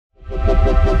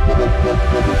Hello,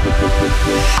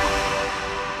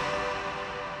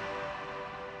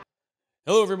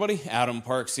 everybody. Adam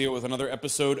Parks here with another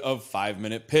episode of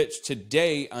 5-Minute Pitch.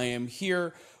 Today, I am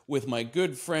here with my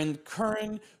good friend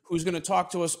Karan, who's going to talk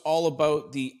to us all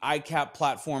about the ICAP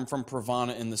platform from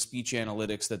Provana and the speech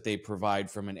analytics that they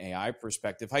provide from an AI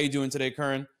perspective. How you doing today,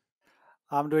 Karan?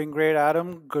 I'm doing great,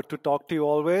 Adam. Good to talk to you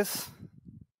always.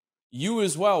 You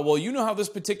as well. Well, you know how this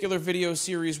particular video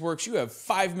series works. You have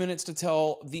 5 minutes to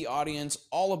tell the audience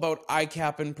all about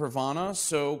ICAP and Provana.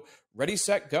 So, ready,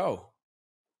 set, go.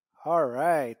 All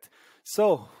right.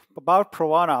 So, about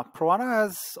Provana. Provana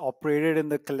has operated in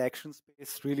the collection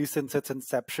space really since its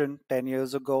inception 10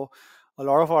 years ago. A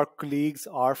lot of our colleagues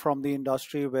are from the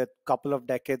industry with a couple of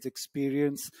decades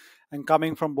experience and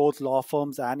coming from both law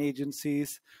firms and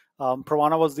agencies.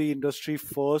 Provana was the industry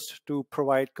first to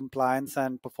provide compliance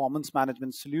and performance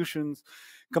management solutions,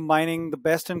 combining the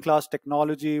best-in-class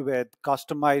technology with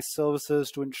customized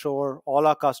services to ensure all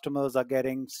our customers are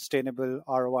getting sustainable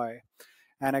ROI.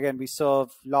 And again, we serve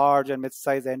large and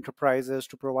mid-sized enterprises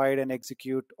to provide and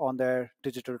execute on their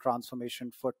digital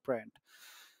transformation footprint.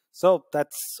 So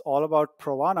that's all about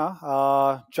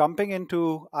Provana. Jumping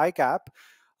into ICAP.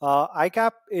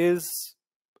 ICAP is,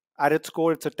 at its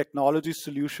core, it's a technology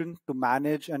solution to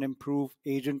manage and improve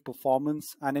agent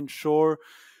performance and ensure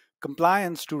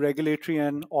compliance to regulatory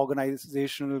and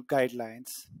organizational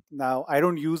guidelines. Now, I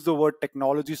don't use the word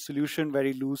technology solution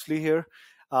very loosely here.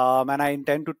 And I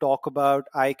intend to talk about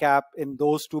ICAP in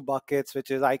those two buckets,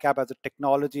 which is ICAP as a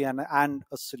technology and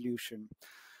a solution.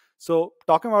 So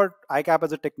talking about ICAP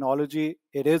as a technology,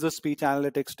 it is a speech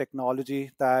analytics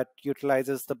technology that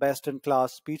utilizes the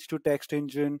best-in-class speech-to-text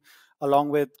engine along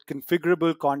with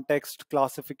configurable context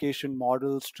classification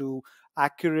models to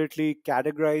accurately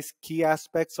categorize key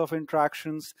aspects of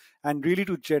interactions and really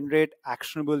to generate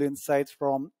actionable insights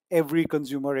from every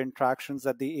consumer interactions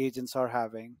that the agents are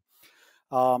having.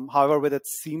 However, with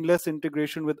its seamless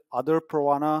integration with other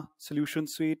Provana solution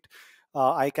suite,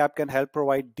 ICAP can help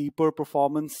provide deeper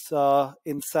performance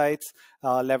insights,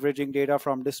 leveraging data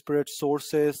from disparate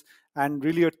sources, and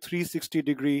really a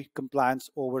 360-degree compliance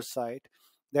oversight,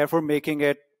 therefore making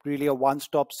it really a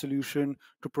one-stop solution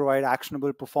to provide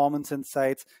actionable performance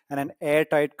insights and an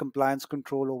airtight compliance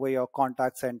control over your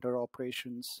contact center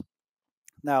operations.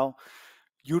 Now,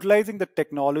 utilizing the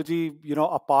technology,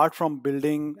 apart from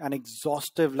building an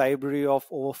exhaustive library of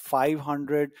over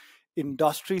 500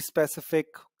 industry specific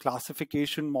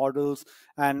classification models,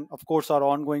 and of course our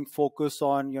ongoing focus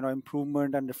on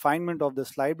improvement and refinement of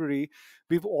this library,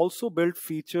 we've also built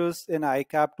features in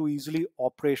ICAP to easily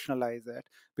operationalize it,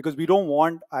 because we don't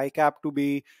want ICAP to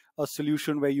be a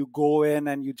solution where you go in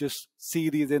and you just see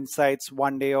these insights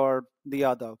one day or the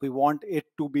other. We want it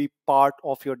to be part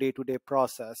of your day-to-day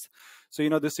process. So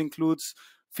this includes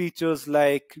features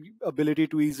like ability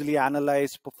to easily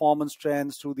analyze performance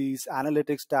trends through these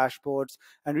analytics dashboards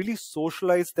and really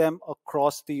socialize them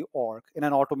across the org in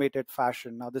an automated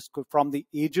fashion. Now, this could from the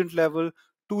agent level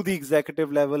to the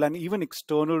executive level and even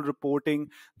external reporting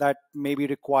that may be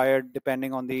required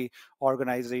depending on the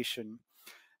organization.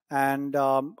 And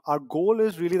our goal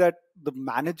is really that the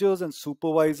managers and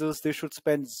supervisors, they should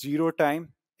spend zero time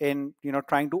in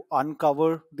trying to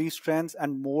uncover these trends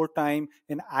and more time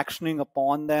in actioning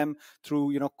upon them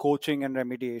through coaching and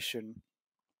remediation.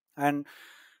 And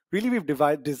really we've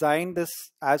designed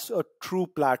this as a true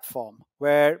platform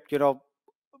where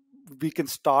we can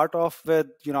start off with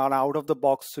an out of the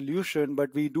box solution,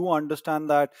 but we do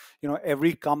understand that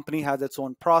every company has its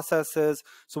own processes,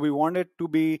 so we want it to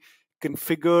be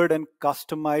configured and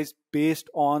customized based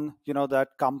on that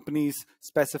company's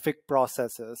specific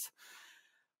processes.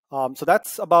 So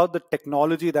that's about the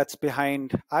technology that's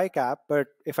behind ICAP. But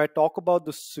if I talk about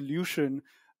the solution,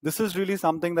 this is really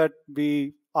something that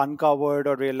we uncovered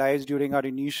or realized during our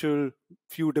initial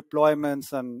few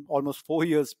deployments and almost 4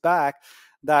 years back,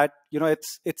 that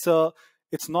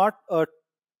it's not a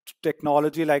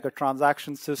technology like a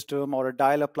transaction system or a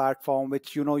dialer platform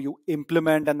which you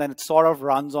implement and then it sort of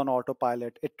runs on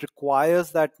autopilot. It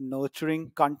requires that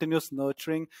nurturing, continuous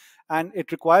nurturing, and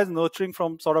it requires nurturing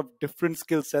from sort of different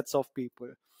skill sets of people,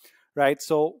 right?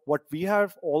 So what we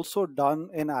have also done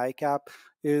in ICAP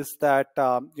is that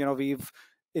we've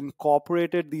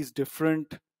incorporated these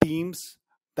different teams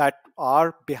that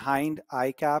are behind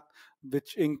ICAP,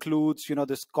 which includes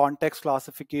this context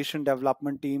classification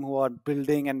development team who are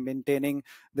building and maintaining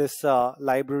this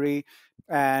library,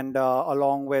 and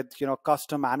along with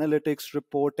custom analytics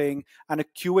reporting and a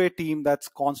QA team that's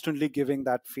constantly giving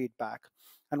that feedback.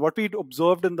 And what we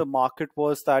observed in the market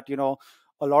was that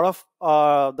a lot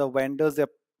of the vendors, they're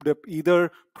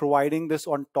either providing this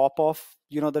on top of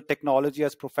the technology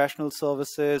as professional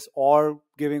services, or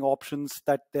giving options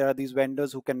that there are these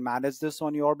vendors who can manage this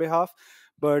on your behalf.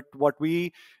 But what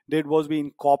we did was we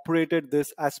incorporated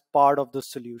this as part of the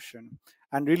solution.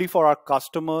 And really, for our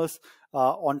customers,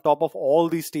 on top of all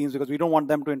these teams, because we don't want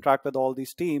them to interact with all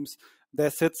these teams, there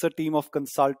sits a team of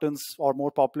consultants, or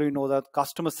more popularly known as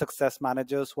customer success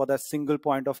managers, who are their single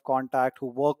point of contact, who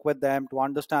work with them to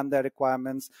understand their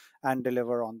requirements and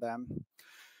deliver on them.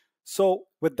 So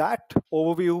with that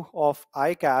overview of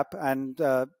ICAP, and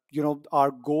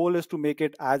our goal is to make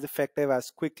it as effective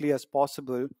as quickly as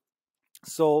possible.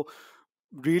 So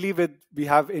really, we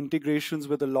have integrations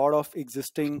with a lot of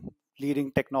existing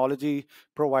leading technology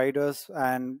providers,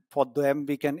 and for them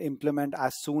we can implement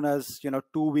as soon as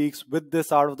 2 weeks with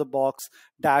this out of the box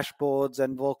dashboards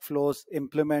and workflows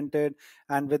implemented.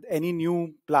 And with any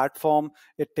new platform,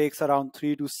 it takes around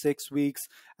 3 to 6 weeks.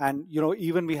 And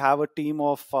even we have a team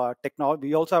of technology.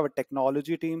 We also have a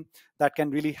technology team that can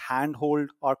really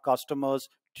handhold our customers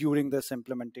during this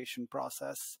implementation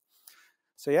process.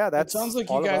 So yeah, It sounds that's like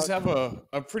you all guys about. have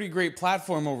a pretty great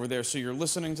platform over there. So you're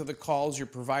listening to the calls, you're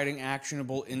providing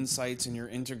actionable insights, and you're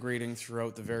integrating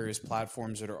throughout the various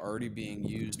platforms that are already being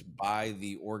used by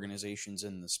the organizations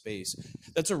in the space.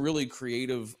 That's a really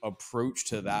creative approach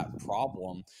to that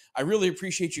problem. I really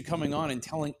appreciate you coming on and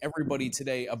telling everybody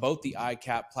today about the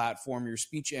ICAP platform, your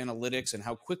speech analytics, and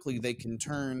how quickly they can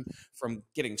turn from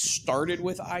getting started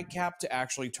with ICAP to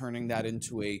actually turning that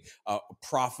into a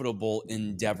profitable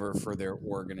endeavor for their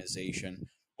organization.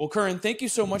 Well, Karan, thank you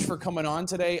so much for coming on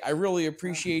today. I really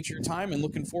appreciate your time and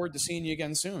looking forward to seeing you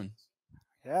again soon.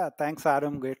 Yeah, thanks,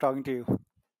 Adam. Great talking to you.